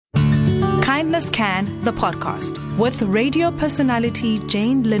Kindness Can, the podcast, with radio personality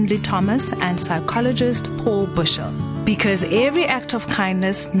Jane Lindley Thomas and psychologist Paul Bushell. Because every act of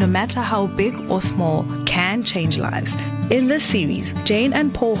kindness, no matter how big or small, can change lives. In this series, Jane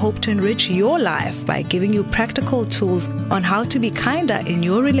and Paul hope to enrich your life by giving you practical tools on how to be kinder in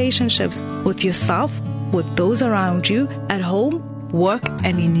your relationships with yourself, with those around you, at home, work,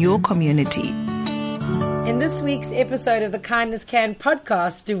 and in your community. In this week's episode of the Kindness Can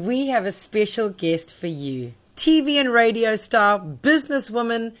podcast, we have a special guest for you. TV and radio star,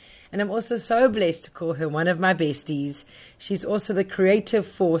 businesswoman, and I'm also so blessed to call her one of my besties. She's also the creative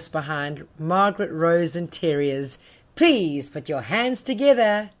force behind Margaret Rose Interiors. Please put your hands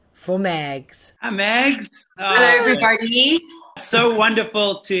together for Mags. Hi, Mags. Hello, everybody. So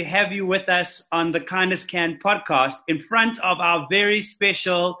wonderful to have you with us on the Kindness Can podcast in front of our very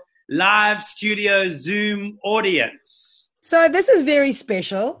special live studio Zoom audience. So this is very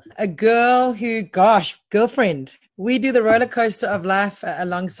special. A girl who, girlfriend. We do the roller coaster of life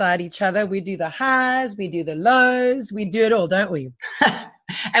alongside each other. We do the highs, we do the lows, we do it all, don't we?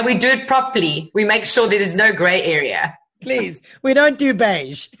 And we do it properly. We make sure there's no gray area. Please, we don't do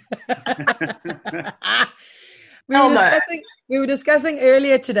beige. We were discussing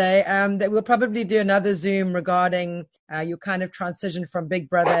earlier today that we'll probably do another Zoom regarding your kind of transition from Big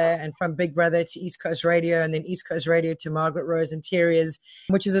Brother and from Big Brother to East Coast Radio and then East Coast Radio to Margaret Rose Interiors,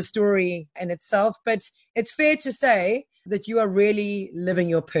 which is a story in itself. But it's fair to say that you are really living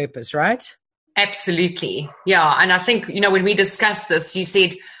your purpose, right? Absolutely. Yeah. And I think, when we discussed this, you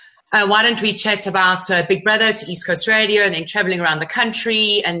said, why don't we chat about Big Brother to East Coast Radio and then traveling around the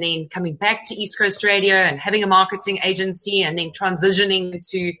country and then coming back to East Coast Radio and having a marketing agency and then transitioning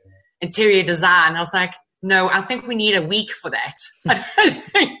to interior design. I was like, no, I think we need a week for that.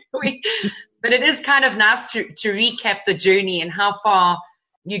 But it is kind of nice to recap the journey and how far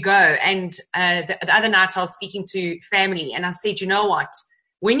you go. And the other night I was speaking to family and I said, you know what?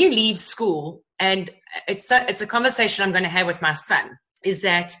 When you leave school, and it's a conversation I'm going to have with my son, is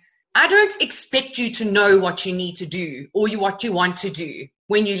that I don't expect you to know what you need to do or what you want to do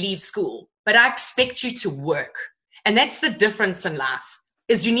when you leave school, but I expect you to work. And that's the difference in life,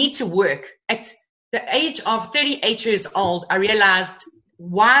 is you need to work. At the age of 38 years old, I realized,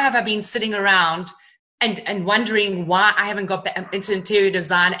 why have I been sitting around and wondering why I haven't got into interior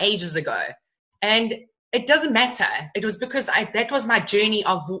design ages ago? And it doesn't matter. It was because that was my journey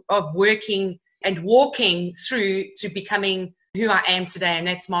of working and walking through to becoming who I am today, and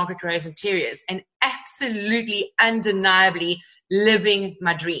that's Margaret Rose Interiors, and absolutely, undeniably living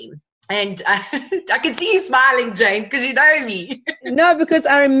my dream. And I can see you smiling, Jane, because you know me. No, because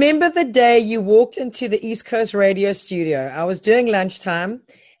I remember the day you walked into the East Coast Radio studio. I was doing lunchtime,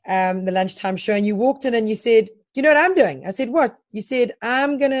 the lunchtime show, and you walked in and you said, you know what I'm doing? I said, what? You said,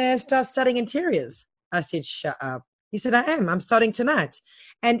 I'm going to start studying interiors. I said, shut up. You said, I am. I'm starting tonight.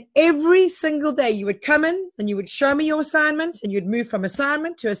 And every single day you would come in and you would show me your assignment and you'd move from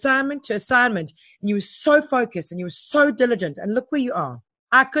assignment to assignment to assignment. And you were so focused and you were so diligent. And look where you are.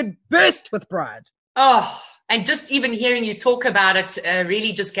 I could burst with pride. Oh, and just even hearing you talk about it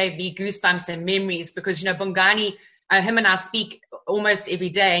really just gave me goosebumps and memories because, Bongani, him and I speak almost every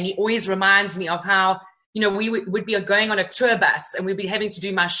day. And he always reminds me of how, we would be going on a tour bus and we'd be having to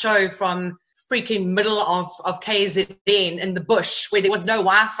do my show from freaking middle of KZN in the bush where there was no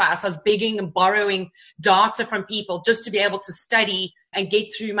Wi-Fi. So I was begging and borrowing data from people just to be able to study and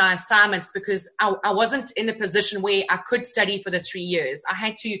get through my assignments because I wasn't in a position where I could study for the 3 years. I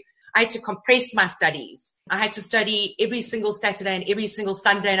had to compress my studies. I had to study every single Saturday and every single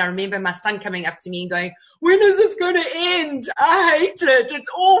Sunday. And I remember my son coming up to me and going, when is this going to end? I hate it. It's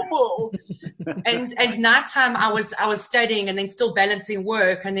awful. and nighttime I was studying and then still balancing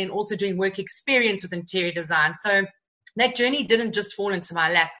work and then also doing work experience with interior design. So that journey didn't just fall into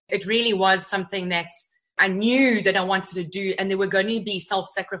my lap. It really was something that I knew that I wanted to do. And there were going to be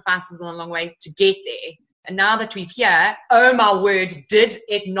self-sacrifices along the way to get there. And now that we're here, oh my word, did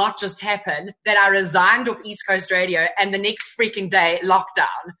it not just happen that I resigned off East Coast Radio and the next freaking day,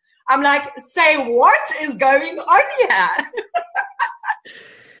 lockdown. I'm like, say what is going on here?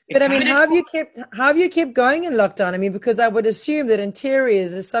 But I mean, how have you kept going in lockdown? I mean, because I would assume that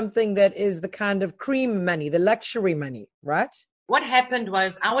interiors is something that is the kind of cream money, the luxury money, right? What happened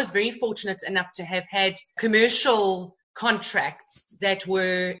was I was very fortunate enough to have had commercial contracts that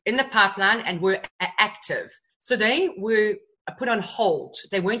were in the pipeline and were active. So they were put on hold.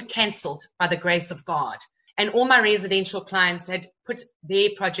 They weren't cancelled by the grace of God. And all my residential clients had put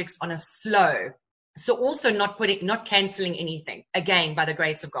their projects on a slow. So also not cancelling anything, again, by the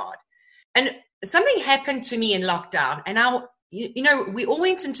grace of God. And something happened to me in lockdown. And we all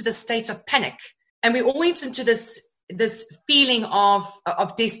went into the state of panic, and we all went into this feeling of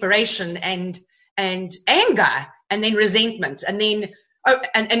desperation and anger, and then resentment, and then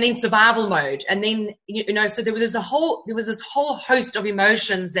and then survival mode, and then so there was this whole host of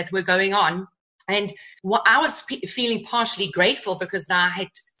emotions that were going on. And I was feeling partially grateful because now I had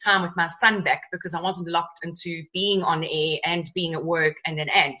time with my son back, because I wasn't locked into being on air and being at work and an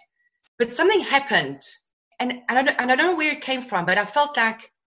ad. But something happened, and I don't know where it came from, but I felt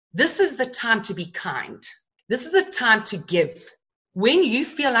like this is the time to be kind. This is the time to give. When you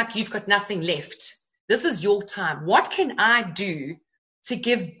feel like you've got nothing left, this is your time. What can I do to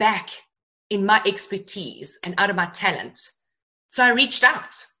give back in my expertise and out of my talent? So I reached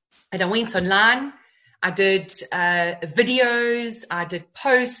out, and I went online. I did videos, I did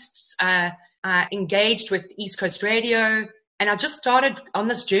posts, I engaged with East Coast Radio, and I just started on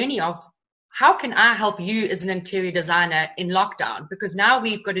this journey of how can I help you as an interior designer in lockdown? Because now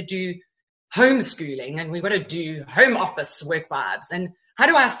we've got to do homeschooling, and we've got to do home office work vibes, and how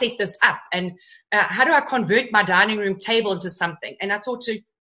do I set this up, and how do I convert my dining room table into something? And I thought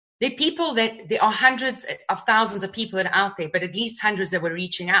there are hundreds of thousands of people that are out there, but at least hundreds that were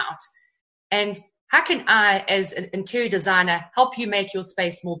reaching out. And how can I, as an interior designer, help you make your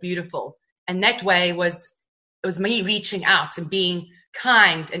space more beautiful? And that way it was me reaching out and being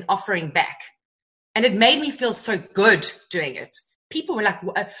kind and offering back. And it made me feel so good doing it. People were like,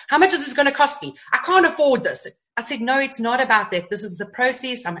 how much is this going to cost me? I can't afford this. I said, no, it's not about that. This is the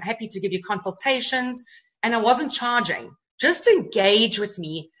process. I'm happy to give you consultations. And I wasn't charging. Just engage with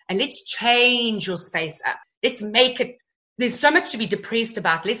me and let's change your space up. Let's make it, there's so much to be depressed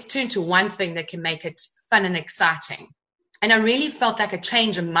about. Let's turn to one thing that can make it fun and exciting. And I really felt like a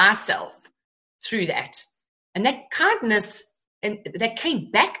change in myself through that. And that kindness, and that came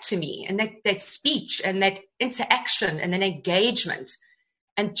back to me, and that speech and that interaction and that engagement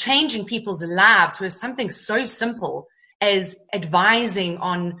and changing people's lives was something so simple as advising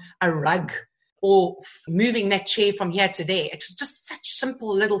on a rug or moving that chair from here to there. It was just such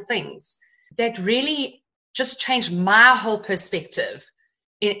simple little things that really just changed my whole perspective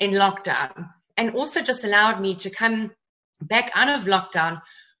in lockdown, and also just allowed me to come back out of lockdown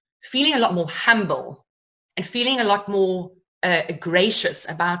feeling a lot more humble and feeling a lot more gracious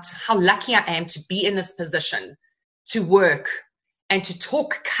about how lucky I am to be in this position, to work and to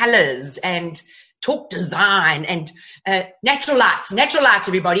talk colors and talk design and natural lights,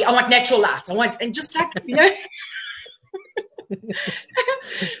 everybody. I want natural lights. And just like, and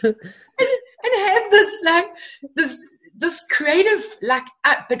have this creative,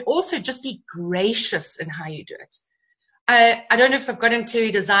 but also just be gracious in how you do it. I don't know if I've got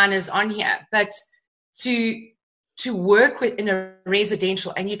interior designers on here, but to work in a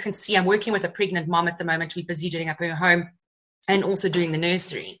residential, and you can see I'm working with a pregnant mom at the moment. We're busy doing up her home and also doing the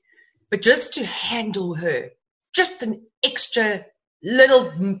nursery. But just to handle her just an extra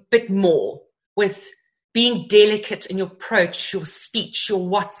little bit more with being delicate in your approach, your speech, your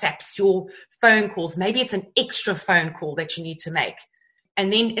WhatsApps, your phone calls. Maybe it's an extra phone call that you need to make.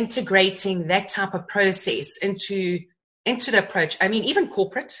 And then integrating that type of process into the approach. I mean, even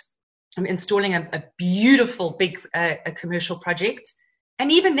corporate. I'm installing a beautiful big commercial project. And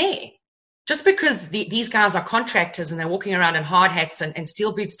even there, just because these guys are contractors and they're walking around in hard hats and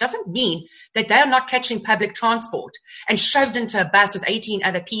steel boots doesn't mean that they're not catching public transport and shoved into a bus with 18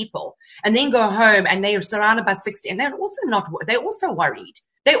 other people and then go home and they're surrounded by 60. And they're also worried.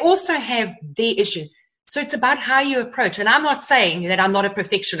 They also have their issue. So it's about how you approach. And I'm not saying that I'm not a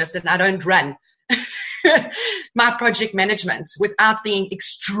perfectionist and I don't run my project management without being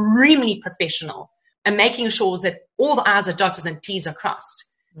extremely professional and making sure that all the I's are dotted and T's are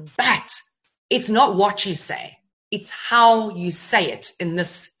crossed. But it's not what you say. It's how you say it in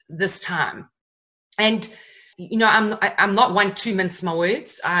this time. And, I'm not one to mince my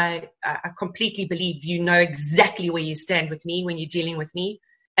words. I completely believe you know exactly where you stand with me when you're dealing with me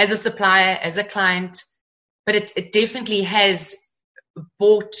as a supplier, as a client. But it definitely has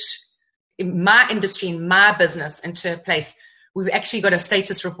brought my industry and my business into a place. We've actually got a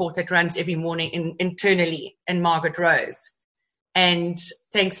status report that runs every morning internally in Margaret Rose. And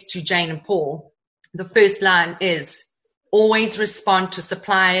thanks to Jane and Paul, the first line is always respond to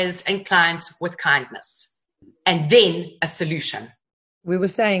suppliers and clients with kindness, and then a solution. We were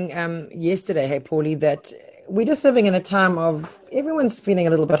saying yesterday, hey, Paulie, that we're just living in a time of everyone's feeling a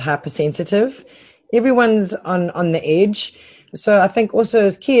little bit hypersensitive. Everyone's on the edge. So I think also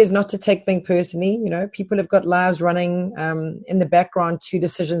as key is not to take things personally. People have got lives running in the background to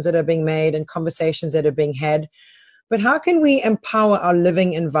decisions that are being made and conversations that are being had. But how can we empower our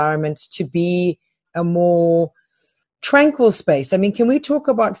living environment to be a more tranquil space. I mean, can we talk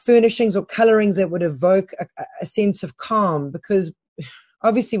about furnishings or colorings that would evoke a sense of calm? Because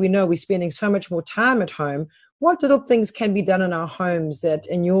obviously we know we're spending so much more time at home. What little things can be done in our homes that,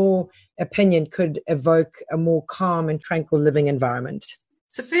 in your opinion, could evoke a more calm and tranquil living environment?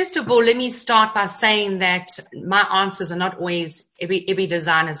 So first of all, let me start by saying that my answers are not always every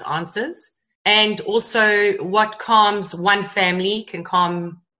designer's answers. And also what calms one family can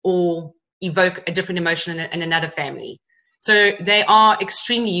calm or evoke a different emotion in another family. So they are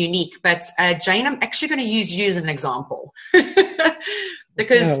extremely unique. But Jane, I'm actually going to use you as an example.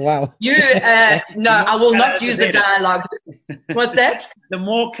 Because you, no, I will not use the dialogue. What's that? The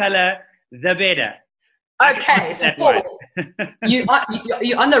more color, the better. Okay, so Paul, you're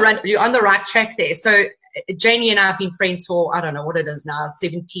on the right track there. So Janie and I have been friends for, I don't know what it is now,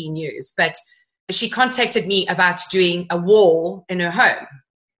 17 years. But she contacted me about doing a wall in her home.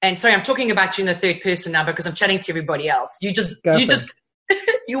 And sorry, I'm talking about you in the third person now because I'm chatting to everybody else. You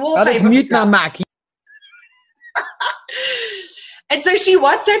all. I'll just mute my mic. And so she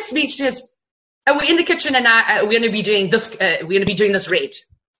WhatsApps me. She says, "Oh, we're in the kitchen and we're going to be doing this. We're going to be doing this red."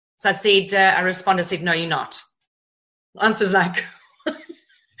 So I said, I responded, said, "No, you're not." Answer's like,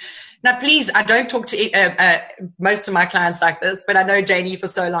 now please, I don't talk to most of my clients like this, but I know Janie for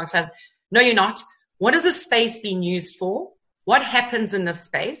so long. So no, you're not. What is the space being used for? What happens in this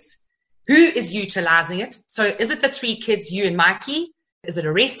space? Who is utilizing it? So is it the 3 kids, you and Mikey? Is it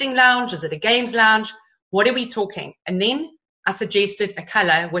a resting lounge? Is it a games lounge? What are we talking? And then I suggested a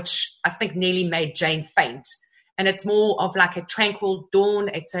color, which I think nearly made Jane faint. And it's more of like a tranquil dawn.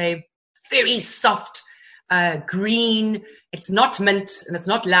 It's a very soft green. It's not mint and it's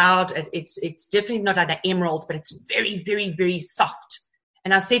not loud. It's definitely not like an emerald, but it's very, very, very soft.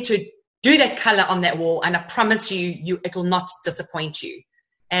 And I said to her, do that color on that wall, and I promise you, it will not disappoint you.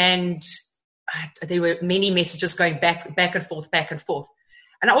 And there were many messages going back and forth.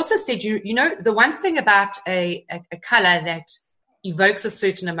 And I also said, you know, the one thing about a color that evokes a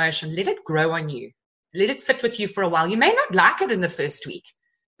certain emotion, let it grow on you. Let it sit with you for a while. You may not like it in the first week,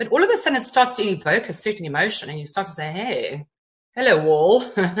 but all of a sudden it starts to evoke a certain emotion, and you start to say, hey, hello, wall.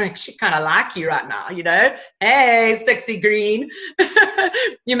 I actually kind of like you right now, you know. Hey, sexy green.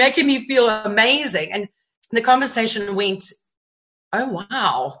 You're making me feel amazing. And the conversation went, oh,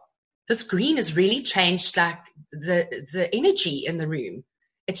 wow, this green has really changed like the energy in the room.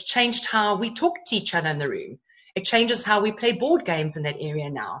 It's changed how we talk to each other in the room. It changes how we play board games in that area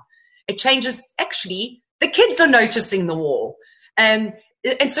now. It changes, actually, the kids are noticing the wall. And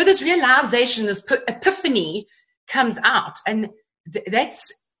so this realization, this epiphany comes out. And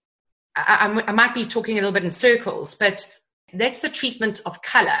that's, I might be talking a little bit in circles, but that's the treatment of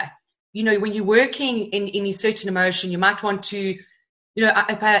color. You know, when you're working in any certain emotion, you might want to, you know,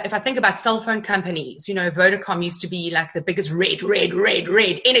 if I think about cell phone companies, you know, Vodacom used to be like the biggest red,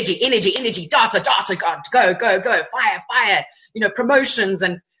 energy, data, go, fire, you know, promotions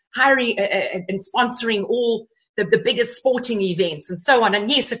and hiring and sponsoring all the biggest sporting events and so on. And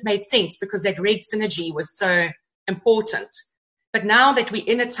yes, it made sense because that red synergy was so important. But now that we're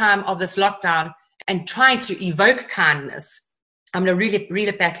in a time of this lockdown and trying to evoke kindness, I'm going to reel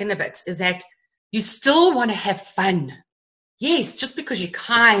it back in a bit, is that you still want to have fun. Yes, just because you're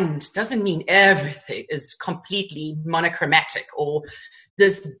kind doesn't mean everything is completely monochromatic or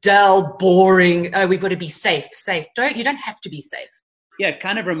this dull, boring, oh, we've got to be safe. You don't have to be safe. Yeah, it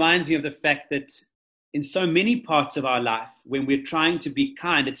kind of reminds me of the fact that in so many parts of our life, when we're trying to be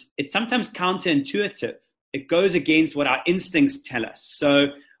kind, it's sometimes counterintuitive. It goes against what our instincts tell us. So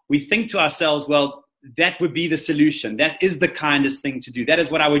we think to ourselves, well, that would be the solution. That is the kindest thing to do. That is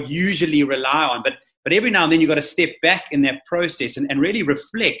what I would usually rely on. But every now and then you've got to step back in that process and really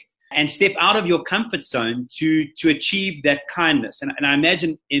reflect and step out of your comfort zone to achieve that kindness. And I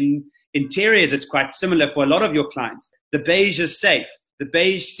imagine in interiors, it's quite similar for a lot of your clients. The beige is safe. The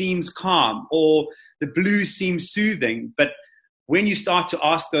beige seems calm, or the blue seems soothing. But when you start to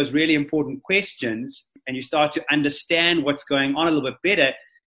ask those really important questions and you start to understand what's going on a little bit better,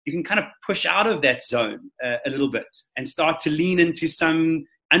 you can kind of push out of that zone a little bit and start to lean into some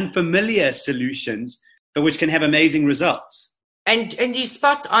unfamiliar solutions, but which can have amazing results. And you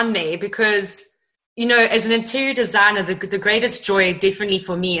spot on there because, you know, as an interior designer, the greatest joy definitely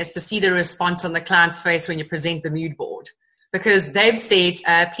for me is to see the response on the client's face when you present the mood board. Because they've said,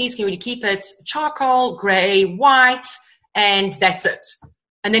 please can you keep it charcoal, gray, white, and that's it.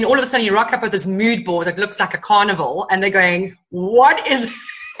 And then all of a sudden you rock up with this mood board that looks like a carnival and they're going, what is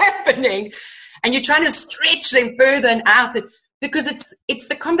happening? And you're trying to stretch them further and out because it's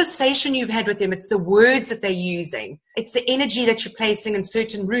the conversation you've had with them. It's the words that they're using. It's the energy that you're placing in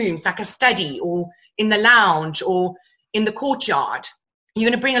certain rooms, like a study or in the lounge or in the courtyard? You're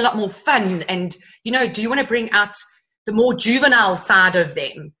going to bring a lot more fun. And, do you want to bring out the more juvenile side of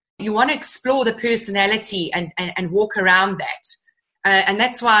them? You want to explore the personality and walk around that. And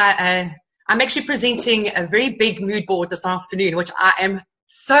that's why I'm actually presenting a very big mood board this afternoon, which I am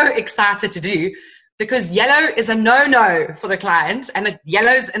so excited to do, because yellow is a no-no for the client, and the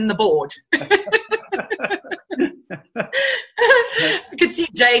yellow's in the board. I can see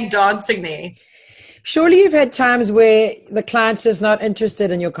Jane dancing there. Surely you've had times where the client's just not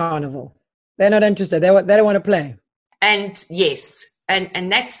interested in your carnival. They're not interested. They don't want to play. And yes,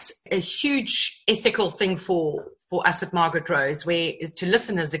 and that's a huge ethical thing for us at Margaret Rose, where to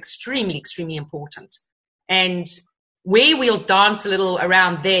listen is extremely, extremely important. And where we'll dance a little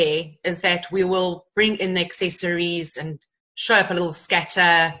around there is that we will bring in the accessories and show up a little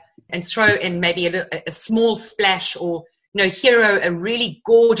scatter and throw in maybe a small splash, or, hero a really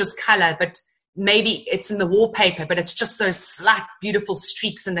gorgeous color, but maybe it's in the wallpaper, but it's just those slight beautiful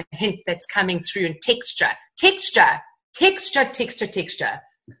streaks and the hint that's coming through, and texture.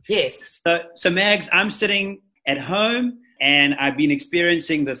 Yes. So Mags, I'm sitting at home and I've been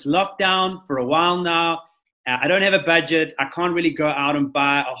experiencing this lockdown for a while now. I don't have a budget. I can't really go out and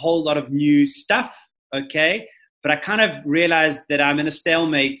buy a whole lot of new stuff. Okay. But I kind of realized that I'm in a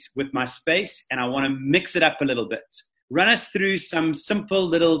stalemate with my space and I want to mix it up a little bit. Run us through some simple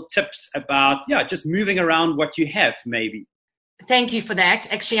little tips about, just moving around what you have, maybe. Thank you for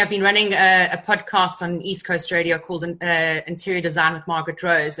that. Actually, I've been running a podcast on East Coast Radio called Interior Design with Margaret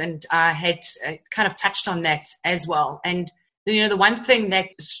Rose, and I had kind of touched on that as well. And, the one thing that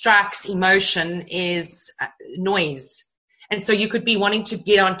strikes emotion is noise. And so you could be wanting to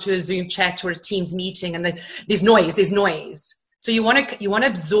get onto a Zoom chat or a Teams meeting, and there's noise. So you want to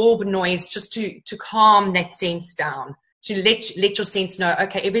absorb noise just to calm that sense down, to let your sense know,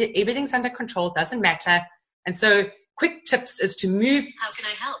 okay, everything's under control, doesn't matter. And so quick tips is to move. How can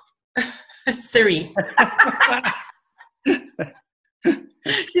I help? Siri.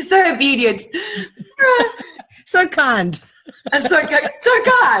 She's so obedient. So kind. So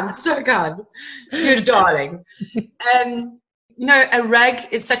kind. You're a darling. A rug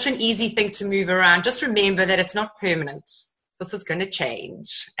is such an easy thing to move around. Just remember that it's not permanent. This is going to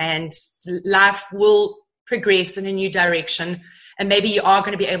change, and life will progress in a new direction. And maybe you are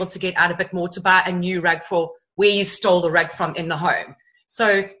going to be able to get out a bit more to buy a new rug for where you stole the rug from in the home.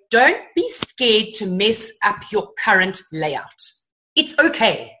 So don't be scared to mess up your current layout. It's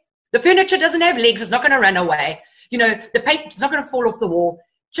okay. The furniture doesn't have legs. It's not going to run away. The paint's not going to fall off the wall.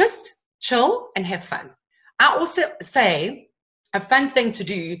 Just chill and have fun. I also say a fun thing to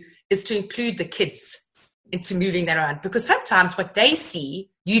do is to include the kids into moving that around, because sometimes what they see,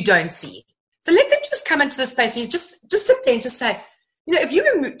 you don't see. So let them just come into the space, and you just sit there and just say, if you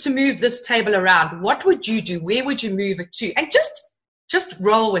were to move this table around, what would you do? Where would you move it to? And just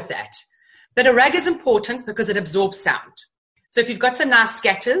roll with that. But a rug is important because it absorbs sound. So if you've got some nice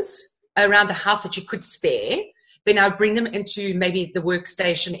scatters around the house that you could spare, then I would bring them into maybe the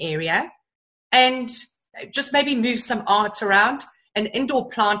workstation area and just maybe move some art around. An indoor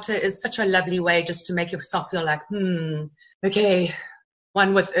planter is such a lovely way just to make yourself feel like, okay,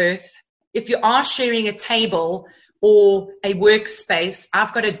 one with earth. If you are sharing a table or a workspace,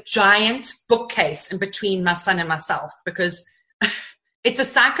 I've got a giant bookcase in between my son and myself, because it's a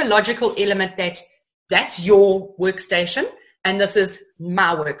psychological element that's your workstation and this is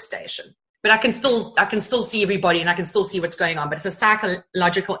my workstation. But I can still see everybody and I can still see what's going on, but it's a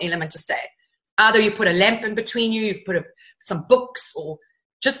psychological element to say. Either you put a lamp in between you put some books, or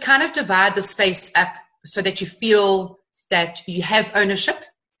just kind of divide the space up so that you feel that you have ownership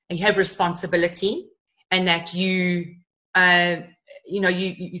and you have responsibility, and that you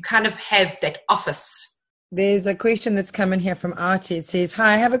kind of have that office. There's a question that's come in here from Artie. It says,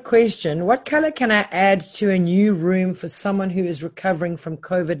 hi, I have a question. What color can I add to a new room for someone who is recovering from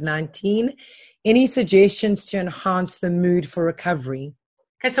COVID-19? Any suggestions to enhance the mood for recovery?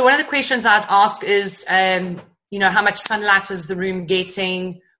 Okay, so one of the questions I'd ask is, how much sunlight is the room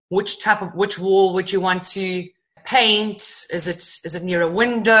getting? Which wall would you want to paint? Is it near a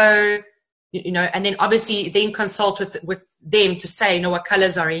window? And then obviously then consult with them to say, what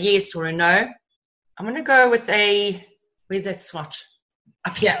colors are a yes or a no. I'm going to go with where's that swatch?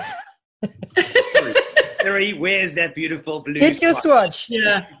 Up here. Siri, where's that beautiful blue Get your swatch.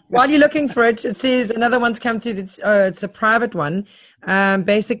 Yeah. While you're looking for it, it says another one's come through. It's a private one.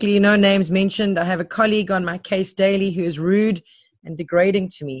 Basically, no names mentioned. I have a colleague on my case daily who is rude and degrading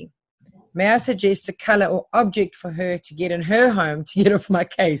to me. May I suggest a color or object for her to get in her home to get off my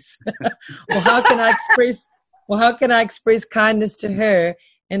case? Or how can I express kindness to her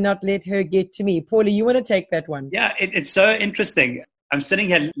and not let her get to me. Paulie, you want to take that one? Yeah, it's so interesting. I'm sitting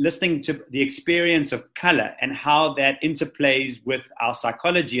here listening to the experience of color and how that interplays with our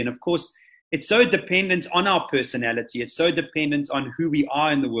psychology. And of course, it's so dependent on our personality. It's so dependent on who we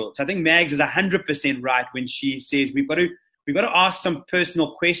are in the world. So I think Mags is 100% right when she says we've got to ask some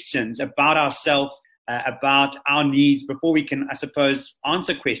personal questions about ourselves, about our needs before we can, I suppose,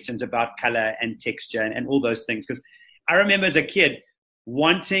 answer questions about color and texture and all those things. Because I remember as a kid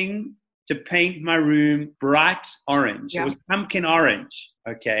wanting to paint my room bright orange. Yeah. It was pumpkin orange,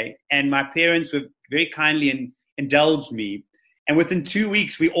 okay? And my parents were very kindly indulged me. And within 2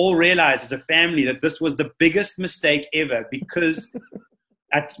 weeks, we all realized as a family that this was the biggest mistake ever because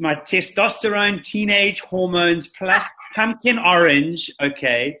my testosterone, teenage hormones, plus pumpkin orange,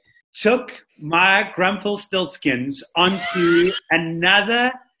 okay, took my Grumpelstiltskins onto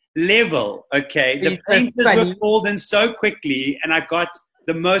another level, okay? The painters were called in so quickly, and I got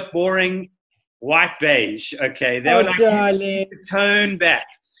the most boring white beige, okay? They were like, darling, tone back.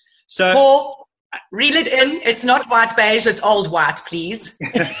 So, Paul, reel it in. It's not white beige, it's old white, please.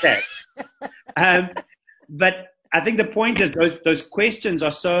 Okay. But I think the point is those questions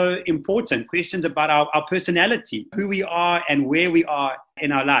are so important, questions about our personality, who we are and where we are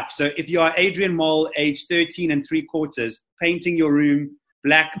in our life. So if you are Adrian Mole, age 13 3/4, painting your room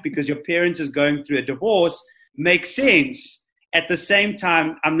black because your parents is going through a divorce makes sense. At the same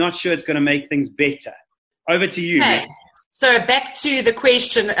time, I'm not sure it's going to make things better. Over to you. Okay. So back to the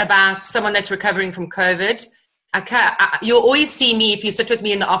question about someone that's recovering from COVID. You'll always see me if you sit with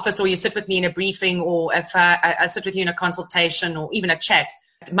me in the office or you sit with me in a briefing or if I sit with you in a consultation or even a chat.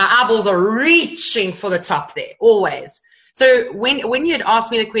 My eyeballs are reaching for the top there, always. So when you had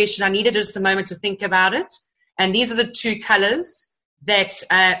asked me the question, I needed just a moment to think about it. And these are the two colors that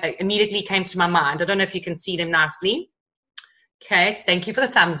immediately came to my mind. I don't know if you can see them nicely. Okay, thank you for the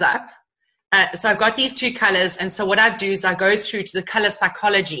thumbs up. So I've got these two colors. And so what I do is I go through to the color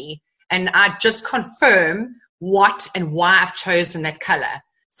psychology and I just confirm what and why I've chosen that color.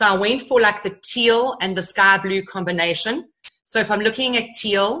 So I went for like the teal and the sky blue combination. So if I'm looking at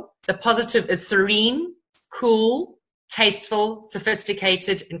teal, the positive is serene, cool, tasteful,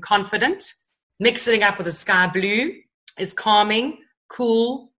 sophisticated, and confident. Mixing it up with the sky blue is calming,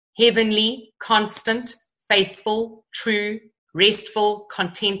 cool, heavenly, constant, faithful, true, restful,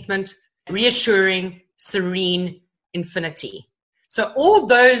 contentment, reassuring, serene, infinity. So all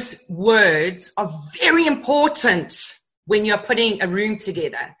those words are very important when you're putting a room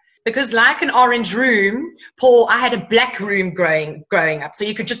together. Because like an orange room, Paul, I had a black room growing up. So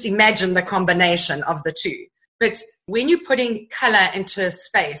you could just imagine the combination of the two. But when you're putting color into a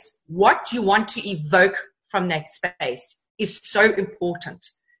space, what you want to evoke from that space is so important.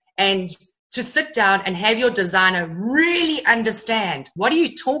 And to sit down and have your designer really understand, what are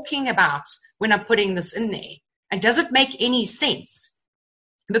you talking about when I'm putting this in there? And does it make any sense?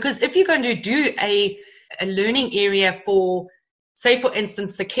 Because if you're going to do a learning area for, say, for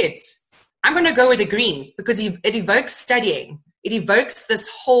instance, the kids, I'm going to go with the green because it evokes studying. It evokes this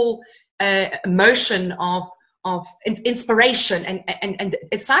whole emotion of inspiration. And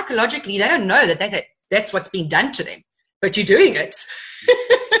it's psychologically, they don't know that's what's being done to them. But you're doing it.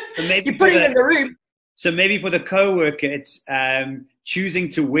 So maybe you're putting it in the room. So maybe for the coworker, it's choosing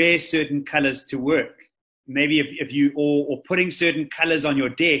to wear certain colors to work. Maybe if you or putting certain colors on your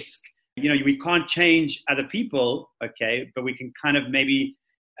desk, we can't change other people, okay, but we can kind of maybe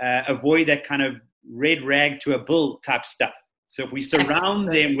avoid that kind of red rag to a bull type stuff. So if we surround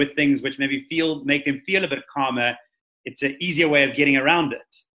them with things which maybe make them feel a bit calmer, it's an easier way of getting around it.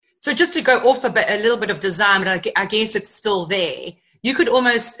 So just to go off a little bit of design, but I guess it's still there. You could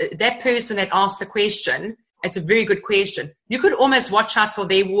almost, that person that asked the question, it's a very good question. You could almost watch out for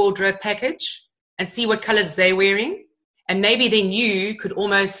their wardrobe package and see what colors they're wearing. And maybe then you could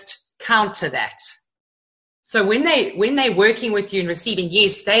almost counter that. So when they're working with you and receiving,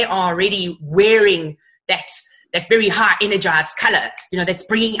 yes, they are already wearing that very high energized color, that's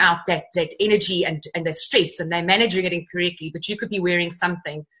bringing out that energy and the stress, and they're managing it incorrectly, but you could be wearing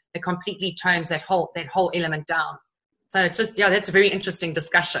something that completely tones that whole element down. So it's just, that's a very interesting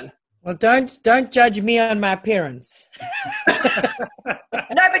discussion. Well, don't judge me on my appearance.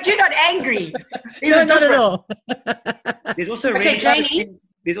 No, but you're not angry. No, not at all. There's also a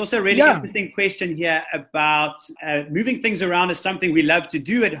really interesting question here about moving things around is something we love to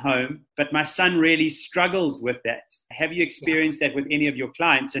do at home, but my son really struggles with that. Have you experienced that with any of your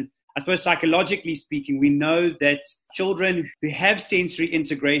clients? And I suppose psychologically speaking, we know that children who have sensory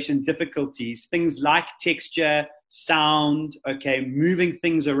integration difficulties, things like texture, sound, okay, moving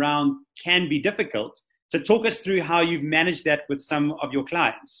things around can be difficult. So talk us through how you've managed that with some of your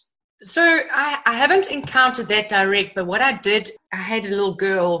clients. So I haven't encountered that direct, but what I did, I had a little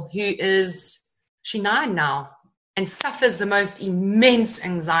girl she's 9 now, and suffers the most immense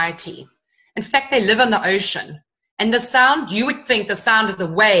anxiety. In fact, they live on the ocean. And the sound, you would think the sound of the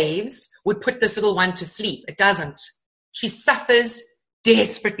waves would put this little one to sleep. It doesn't. She suffers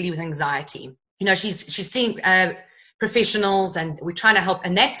desperately with anxiety. You know, she's seeing professionals, and we're trying to help.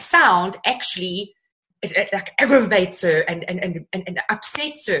 And that sound actually it like aggravates her and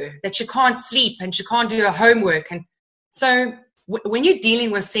upsets her, that she can't sleep and she can't do her homework. And so when you're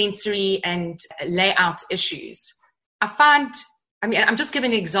dealing with sensory and layout issues, I'm just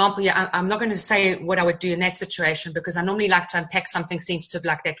giving an example here. I'm not going to say what I would do in that situation, because I normally like to unpack something sensitive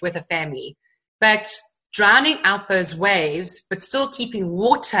like that with a family. But drowning out those waves, but still keeping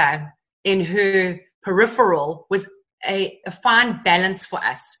water in her peripheral was a fine balance for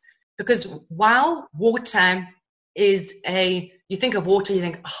us. Because while water is you think of water, you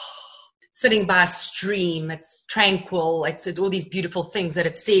think, sitting by a stream, it's tranquil, it's all these beautiful things that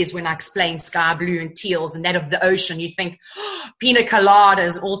it says when I explain sky blue and teals, and that of the ocean, you think pina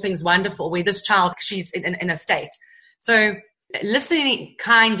coladas, all things wonderful, where this child, she's in a state. So listening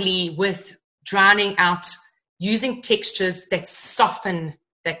kindly with drowning out, using textures that soften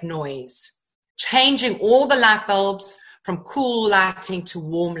that noise, changing all the light bulbs from cool lighting to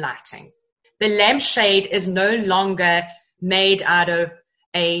warm lighting. The lampshade is no longer made out of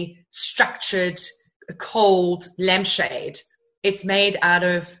a structured, cold lampshade. It's made out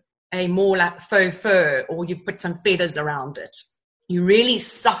of a more like faux fur, or you've put some feathers around it. You're really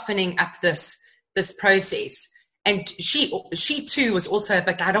softening up this process. And she too was also,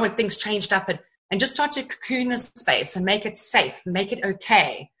 but I don't want things changed up, and just start to cocoon the space and make it safe, make it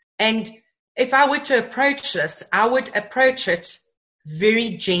okay. And if I were to approach this, I would approach it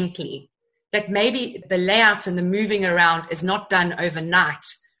very gently. That maybe the layout and the moving around is not done overnight.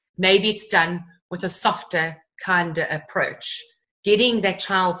 Maybe it's done with a softer, kinder approach. Getting that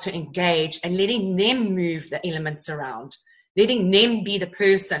child to engage and letting them move the elements around. Letting them be the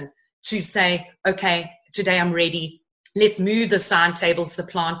person to say, okay, today I'm ready. Let's move the sign tables, the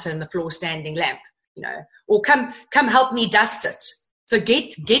planter, and the floor standing lamp, or come help me dust it. So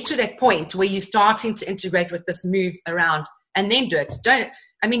get to that point where you're starting to integrate with this move around, and then do it.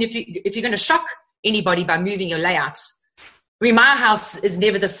 If you're going to shock anybody by moving your layouts, my house is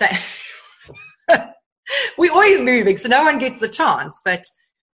never the same. We're always moving, so no one gets the chance. But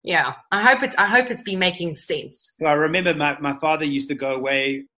yeah, I hope it's been making sense. Well, I remember my father used to go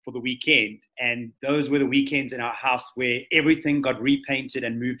away for the weekend, and those were the weekends in our house where everything got repainted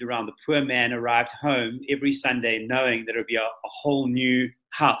and moved around. The poor man arrived home every Sunday knowing that it would be a whole new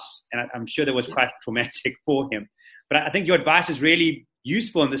house, and I'm sure that was quite traumatic for him. But I think your advice is really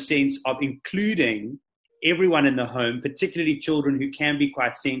useful in the sense of including everyone in the home, particularly children who can be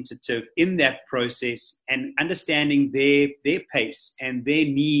quite sensitive in that process, and understanding their pace and their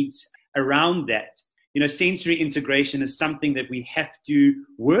needs around that. Sensory integration is something that we have to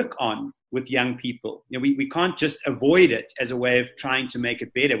work on with young people. We can't just avoid it as a way of trying to make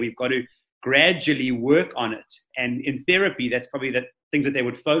it better. We've got to gradually work on it. And in therapy, that's probably the things that they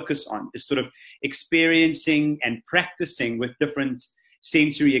would focus on, is sort of experiencing and practicing with different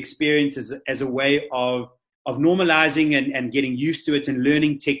sensory experiences as a way of normalizing and getting used to it and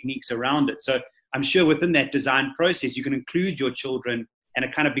learning techniques around it. So I'm sure within that design process, you can include your children, and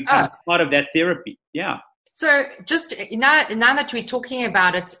it kind of becomes part of that therapy. Yeah. So just now that we're talking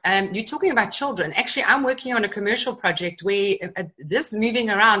about it, you're talking about children. Actually, I'm working on a commercial project where this moving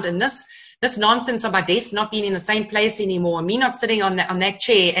around and this nonsense of my desk not being in the same place anymore, me not sitting on that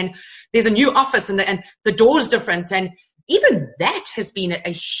chair, and there's a new office and the door's different. And even that has been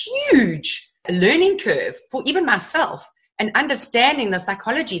a huge learning curve for even myself, and understanding the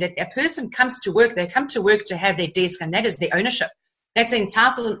psychology that a person comes to work, they come to work to have their desk, and that is their ownership. That's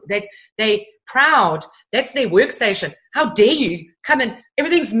entitled, that they proud, that's their workstation. How dare you come in,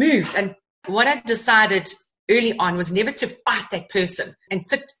 everything's moved. And what I decided early on was never to fight that person and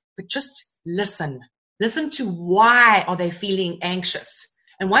sit, but just listen. Listen to why are they feeling anxious.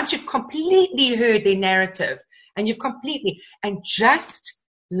 And once you've completely heard their narrative, and just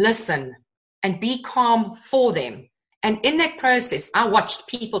listen and be calm for them. And in that process, I watched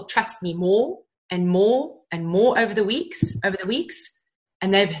people trust me more and more and more over the weeks,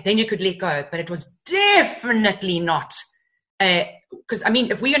 and then you could let go. But it was definitely not, because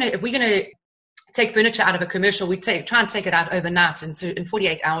if we're gonna take furniture out of a commercial, we try and take it out overnight, and so in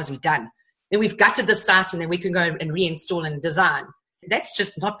 48 hours we're done. Then we've gutted the site, and then we can go and reinstall and design. That's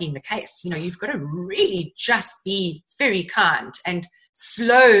just not been the case. You've got to really just be very kind. And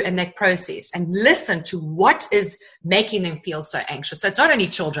slow in that process and listen to what is making them feel so anxious. So it's not only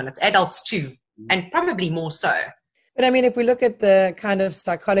children, it's adults too, and probably more so. But I mean, if we look at the kind of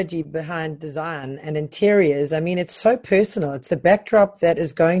psychology behind design and interiors, I mean, it's so personal. It's the backdrop that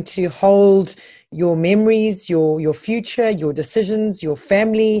is going to hold your memories, your future, your decisions, your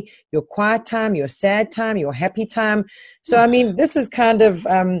family, your quiet time, your sad time, your happy time. So, I mean, this is kind of,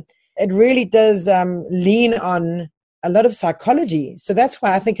 it really does lean on a lot of psychology. So that's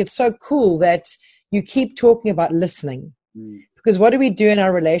why I think it's so cool that you keep talking about listening. Because what do we do in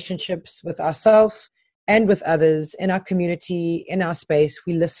our relationships with ourselves and with others, in our community, in our space?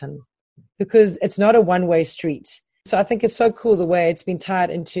 We listen, because it's not a one-way street. So I think it's so cool the way it's been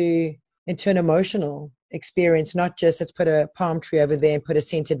tied into an emotional experience, not just let's put a palm tree over there and put a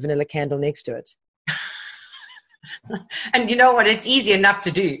scented vanilla candle next to it. And you know what? It's easy enough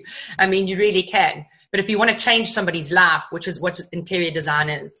to do. I mean, you really can. But if you want to change somebody's life, which is what interior design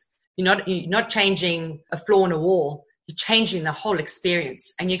is, you're not changing a flaw in a wall. You're changing the whole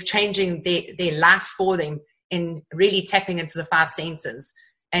experience, and you're changing their life for them in really tapping into the 5 senses.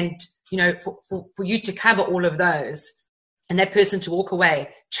 And, you know, for you to cover all of those and that person to walk away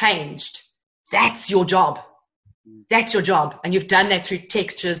changed, that's your job. That's your job. And you've done that through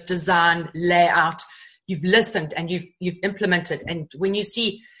textures, design, layout. You've listened and you've implemented. And when you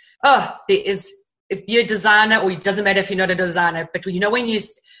see, if you're a designer, or it doesn't matter if you're not a designer, but you know, when you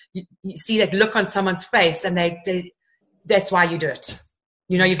see that look on someone's face and that's why you do it.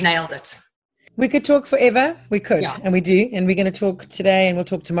 You know, you've nailed it. We could talk forever. We could, yeah. And we do. And we're going to talk today, and we'll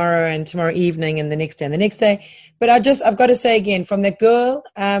talk tomorrow, and tomorrow evening, and the next day, and the next day. But I've got to say again, from that girl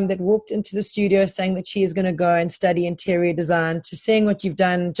that walked into the studio saying that she is going to go and study interior design, to seeing what you've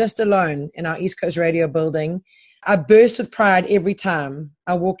done just alone in our East Coast radio building, I burst with pride every time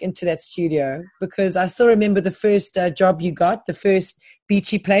I walk into that studio, because I still remember the first job you got, the first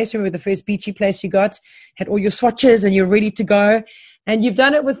beachy place. Remember the first beachy place you got, had all your swatches and you're ready to go. And you've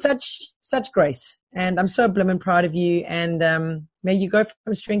done it with such grace. And I'm so blimmin' proud of you. And may you go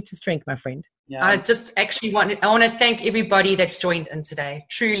from strength to strength, my friend. Yeah. I just actually want to thank everybody that's joined in today.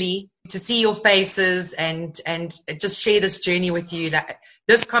 Truly, to see your faces and just share this journey with you. That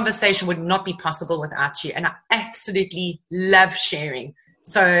this conversation would not be possible without you. And I absolutely love sharing.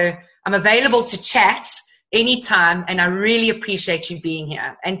 So I'm available to chat anytime, and I really appreciate you being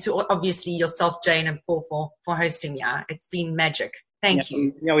here. And to obviously yourself, Jane, and Paul for hosting me. It's been magic. Thank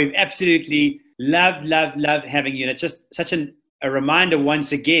you. Yeah, we've absolutely loved having you. And it's just such a reminder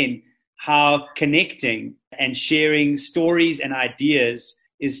once again how connecting and sharing stories and ideas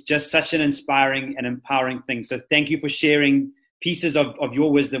is just such an inspiring and empowering thing. So thank you for sharing pieces of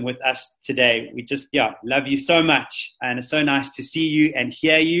your wisdom with us today. We just, love you so much. And it's so nice to see you and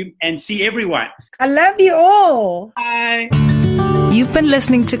hear you and see everyone. I love you all. Bye. You've been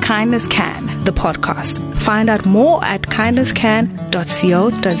listening to Kindness Can, the podcast. Find out more at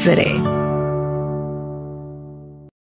kindnesscan.co.za.